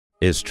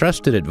Is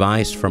trusted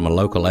advice from a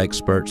local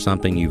expert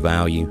something you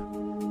value?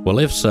 Well,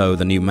 if so,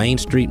 the new Main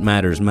Street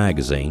Matters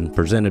magazine,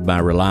 presented by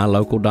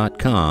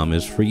RelyLocal.com,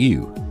 is for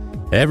you.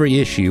 Every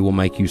issue will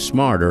make you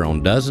smarter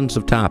on dozens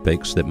of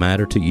topics that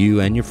matter to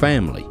you and your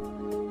family.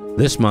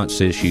 This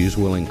month's issues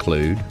will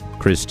include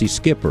Christy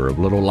Skipper of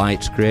Little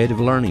Lights Creative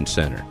Learning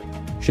Center.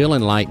 She'll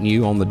enlighten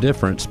you on the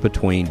difference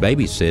between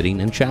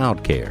babysitting and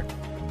childcare.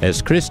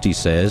 As Christy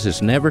says,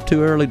 it's never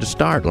too early to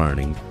start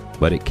learning,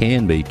 but it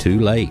can be too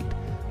late.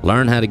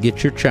 Learn how to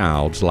get your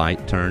child's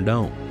light turned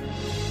on.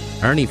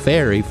 Ernie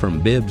Ferry from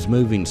Bibbs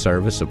Moving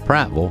Service of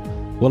Prattville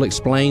will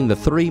explain the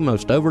 3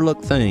 most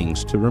overlooked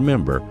things to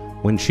remember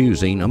when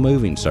choosing a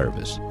moving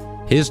service.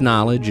 His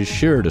knowledge is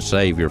sure to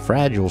save your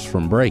fragiles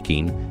from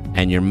breaking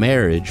and your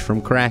marriage from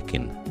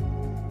cracking.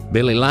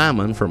 Billy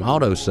Lyman from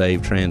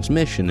Autosave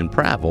Transmission in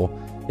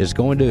Prattville is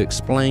going to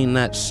explain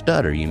that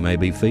stutter you may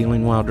be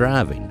feeling while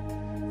driving.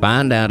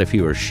 Find out if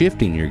you are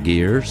shifting your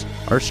gears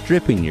or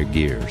stripping your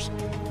gears.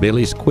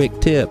 Billy's quick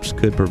tips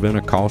could prevent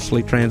a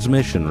costly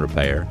transmission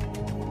repair.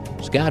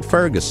 Scott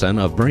Ferguson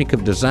of Brink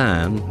of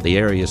Design, the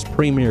area's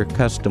premier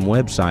custom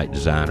website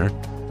designer,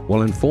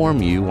 will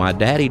inform you why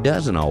Daddy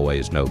doesn't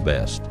always know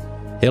best.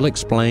 He'll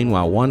explain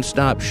why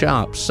one-stop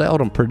shops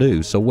seldom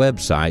produce a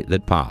website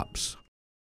that pops.